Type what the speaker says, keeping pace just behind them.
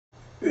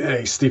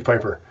Hey, Steve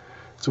Piper.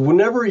 So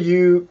whenever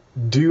you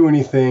do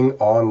anything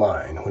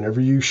online,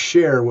 whenever you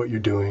share what you're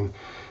doing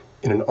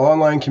in an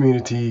online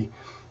community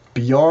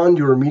beyond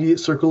your immediate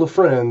circle of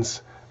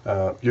friends,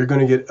 you're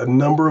going to get a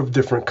number of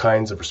different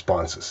kinds of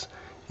responses.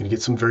 You're going to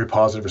get some very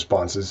positive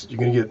responses. You're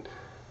going to get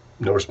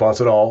no response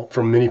at all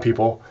from many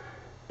people.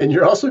 And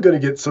you're also going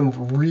to get some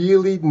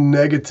really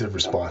negative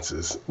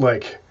responses,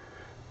 like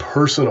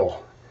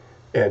personal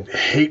and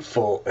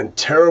hateful and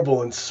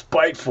terrible and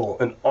spiteful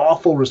and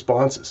awful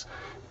responses.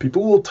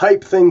 People will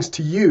type things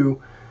to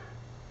you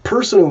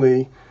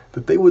personally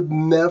that they would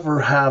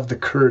never have the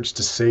courage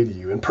to say to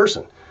you in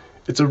person.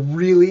 It's a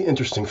really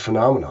interesting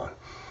phenomenon.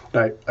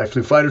 I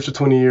flew fighters for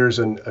 20 years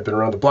and I've been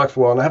around the block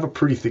for a while, and I have a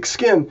pretty thick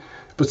skin,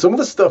 but some of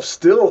the stuff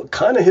still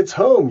kind of hits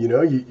home.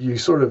 You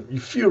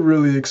feel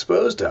really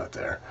exposed out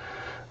there.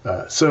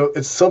 So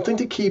it's something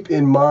to keep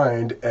in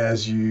mind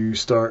as you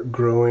start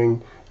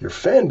growing your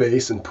fan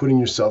base and putting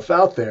yourself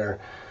out there.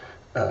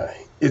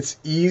 It's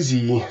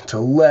easy to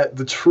let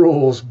the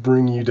trolls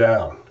bring you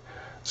down.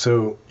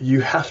 So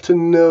you have to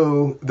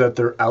know that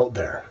they're out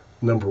there,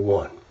 number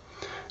one.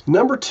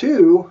 Number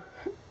two,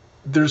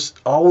 there's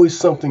always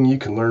something you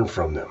can learn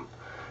from them.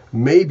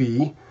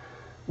 Maybe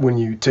when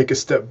you take a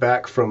step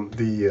back from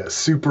the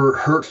super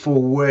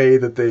hurtful way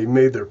that they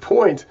made their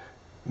point,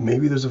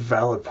 maybe there's a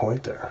valid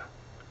point there.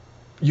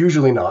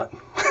 Usually not.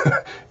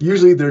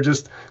 Usually they're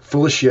just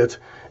full of shit.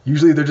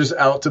 Usually they're just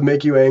out to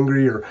make you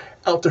angry or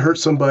out to hurt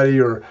somebody,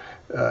 or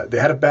they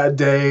had a bad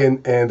day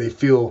and they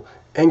feel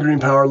angry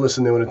and powerless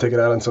and they want to take it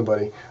out on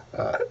somebody.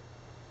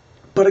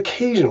 But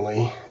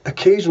occasionally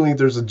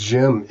there's a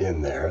gem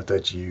in there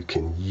that you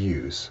can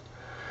use.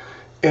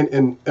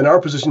 And in our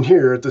position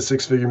here at the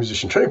Six Figure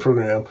Musician Training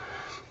Program,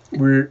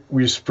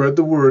 we spread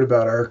the word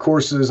about our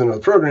courses and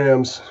other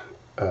programs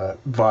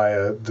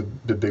via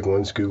the big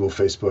ones, Google,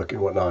 Facebook,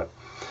 and whatnot.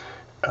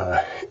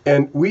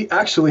 And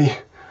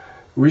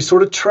we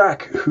sort of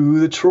track who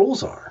the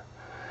trolls are.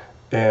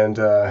 And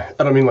I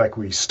don't mean like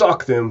we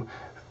stalk them.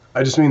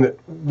 I just mean that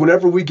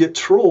whenever we get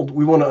trolled,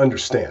 we want to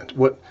understand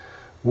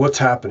what's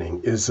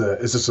happening. Is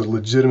this a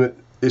legitimate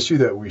issue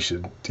that we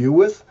should deal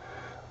with?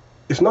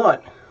 If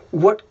not,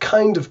 what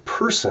kind of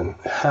person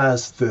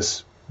has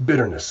this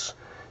bitterness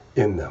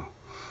in them?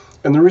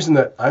 And the reason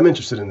that I'm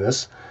interested in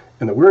this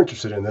and that we're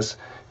interested in this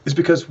is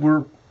because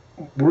we're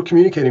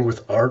communicating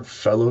with our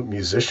fellow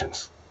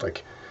musicians.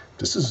 Like,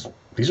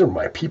 these are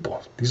my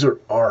people. These are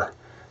our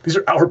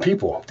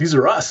people. These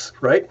are us,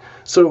 right?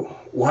 So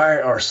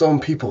why are some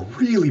people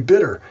really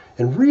bitter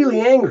and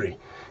really angry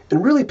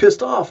and really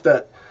pissed off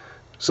that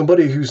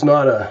somebody who's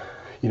not a,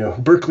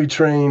 Berkeley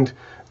trained,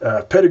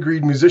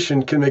 pedigreed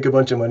musician can make a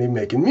bunch of money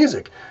making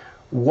music?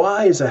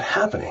 Why is that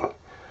happening?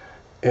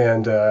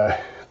 And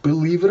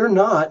believe it or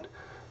not,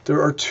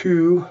 there are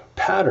two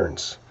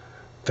patterns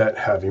that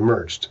have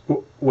emerged.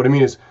 What I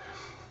mean is,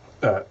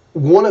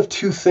 one of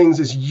two things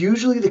is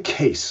usually the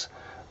case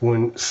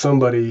when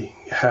somebody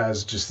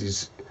has just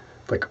these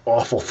like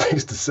awful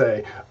things to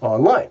say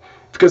online.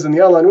 Because in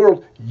the online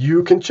world,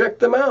 you can check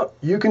them out.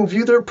 You can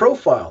view their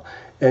profile.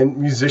 And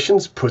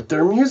musicians put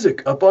their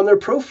music up on their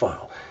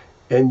profile.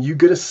 And you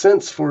get a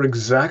sense for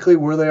exactly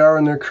where they are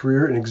in their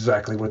career and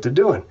exactly what they're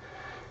doing.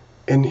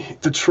 And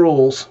the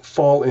trolls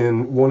fall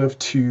in one of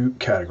two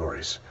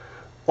categories,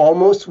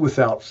 almost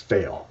without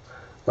fail.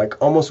 Like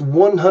almost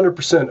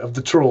 100% of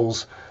the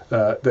trolls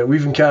that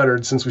we've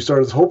encountered since we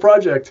started this whole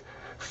project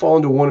fall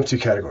into one of two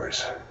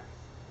categories.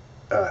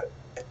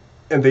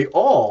 And they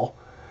all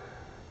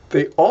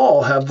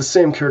have the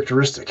same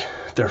characteristic.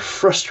 They're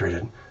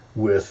frustrated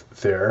with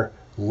their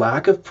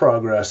lack of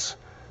progress,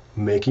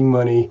 making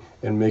money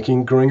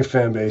and growing a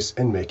fan base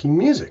and making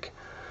music.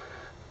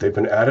 They've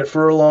been at it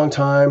for a long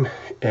time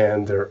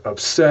and they're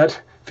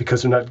upset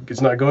because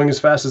it's not going as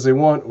fast as they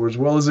want or as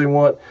well as they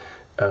want.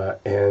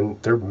 And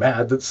they're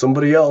mad that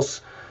somebody else,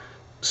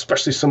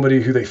 especially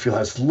somebody who they feel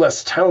has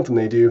less talent than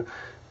they do,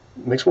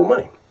 makes more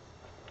money.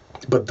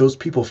 But those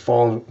people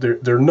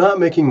they're not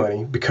making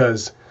money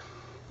because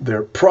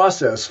their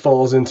process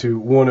falls into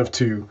one of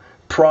two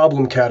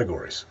problem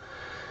categories.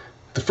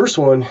 The first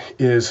one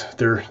is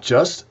they're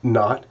just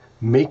not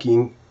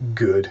making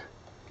good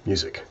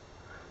music.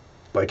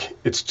 Like,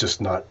 it's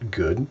just not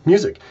good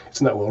music.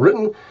 It's not well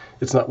written.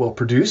 It's not well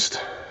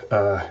produced.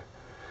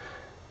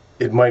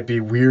 It might be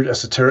weird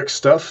esoteric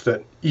stuff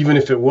that, even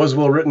if it was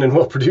well written and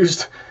well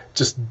produced,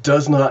 just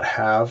does not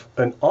have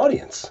an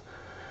audience.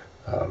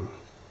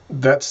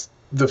 That's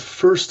the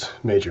first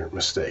major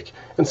mistake.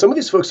 And some of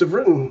these folks have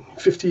written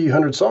 50,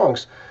 100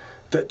 songs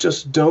that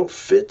just don't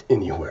fit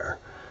anywhere.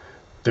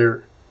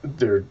 They're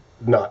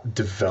not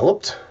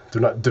developed.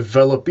 They're not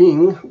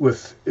developing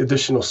with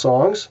additional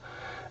songs.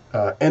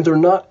 And they're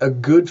not a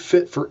good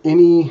fit for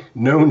any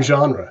known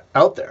genre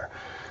out there.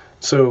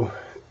 So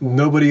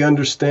nobody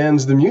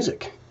understands the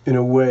music in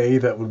a way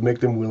that would make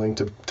them willing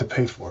to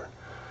pay for it.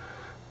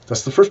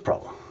 That's the first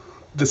problem.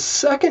 The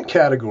second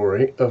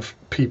category of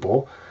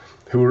people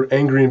who are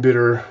angry and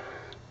bitter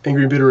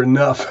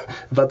enough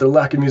about their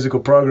lack of musical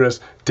progress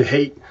to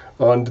hate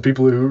on the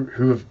people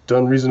who have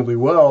done reasonably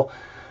well,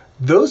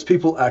 those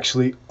people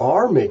actually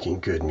are making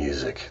good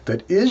music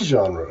that is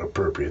genre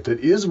appropriate, that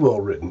is well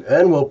written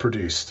and well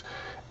produced,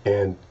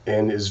 and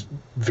is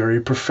very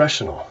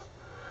professional.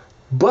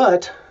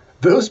 But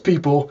those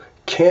people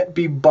can't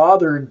be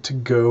bothered to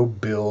go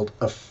build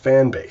a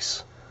fan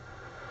base.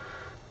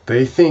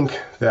 They think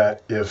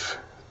that if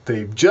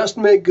they just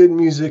make good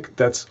music,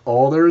 that's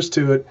all there is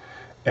to it,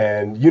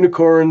 and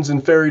unicorns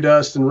and fairy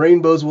dust and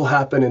rainbows will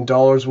happen and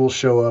dollars will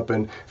show up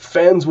and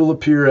fans will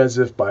appear as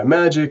if by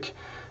magic,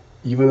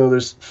 even though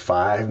there's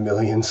 5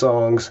 million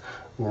songs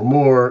or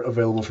more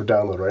available for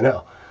download right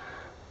now.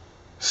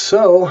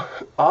 So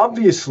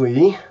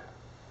obviously,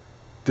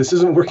 this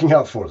isn't working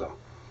out for them.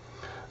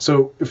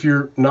 So if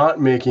you're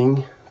not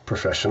making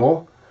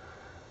professional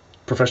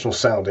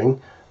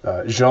sounding,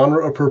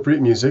 genre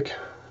appropriate music,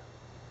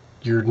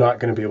 you're not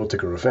going to be able to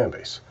grow a fan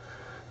base.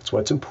 That's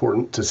why it's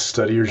important to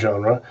study your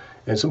genre,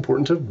 and it's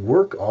important to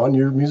work on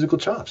your musical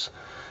chops.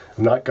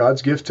 I'm not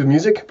God's gift to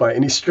music by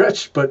any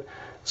stretch, but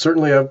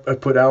certainly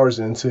I've put hours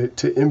in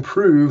to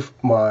improve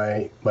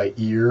my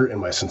ear and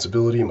my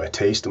sensibility and my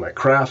taste and my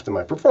craft and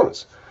my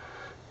performance.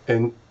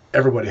 And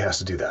everybody has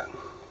to do that.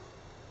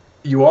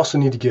 You also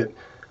need to get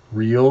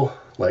real,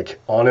 like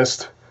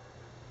honest,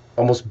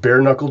 almost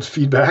bare-knuckled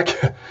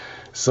feedback.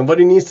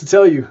 Somebody needs to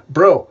tell you,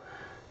 bro,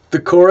 the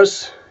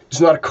chorus is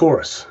not a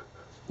chorus,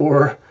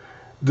 or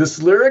this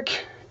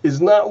lyric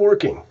is not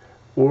working,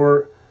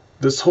 or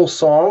this whole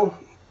song,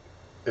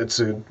 it's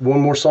one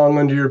more song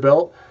under your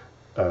belt.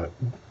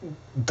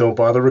 Don't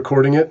bother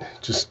recording it.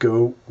 Just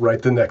go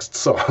write the next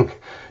song.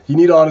 You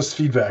need honest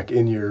feedback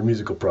in your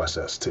musical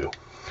process too.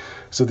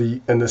 So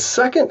the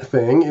second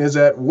thing is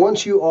that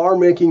once you are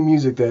making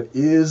music that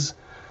is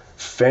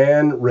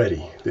fan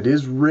ready, that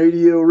is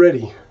radio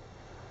ready,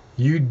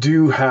 you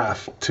do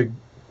have to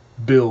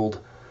build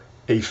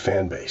a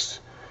fan base.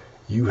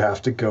 You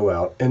have to go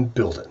out and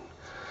build it.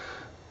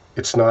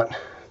 It's not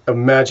a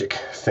magic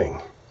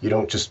thing. You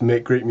don't just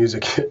make great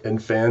music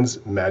and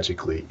fans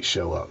magically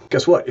show up.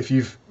 Guess what? If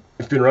you've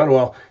been around a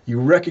while, you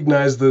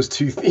recognize those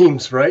two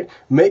themes, right?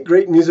 Make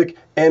great music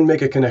and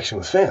make a connection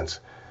with fans.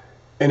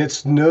 And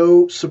it's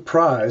no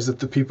surprise that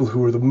the people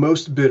who are the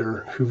most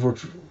bitter, who've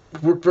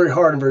worked very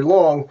hard and very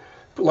long,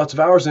 put lots of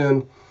hours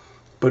in,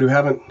 but who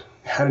haven't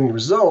had any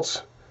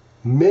results,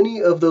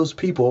 many of those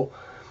people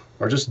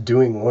are just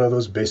doing one of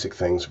those basic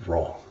things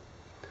wrong.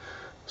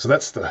 So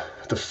that's the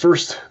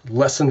first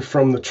lesson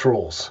from the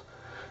trolls.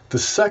 The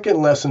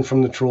second lesson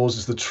from the trolls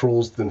is the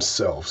trolls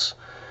themselves.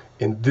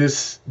 And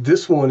this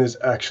one is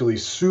actually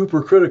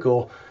super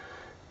critical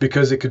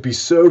because it could be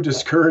so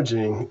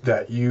discouraging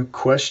that you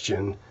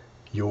question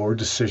your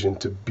decision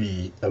to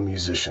be a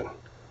musician.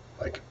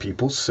 Like,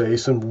 people say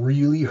some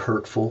really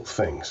hurtful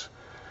things.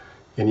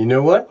 And you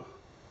know what?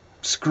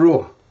 Screw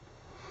them.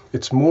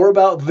 It's more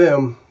about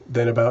them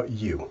than about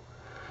you.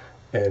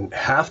 And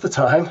half the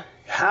time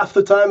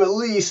at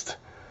least,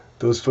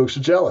 those folks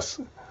are jealous.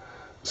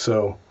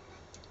 So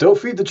don't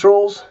feed the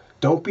trolls,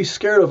 don't be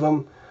scared of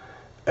them,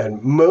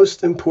 and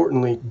most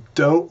importantly,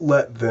 don't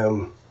let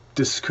them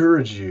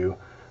discourage you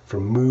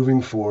from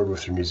moving forward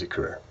with your music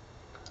career.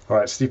 All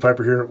right, Steve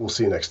Piper here. We'll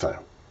see you next time.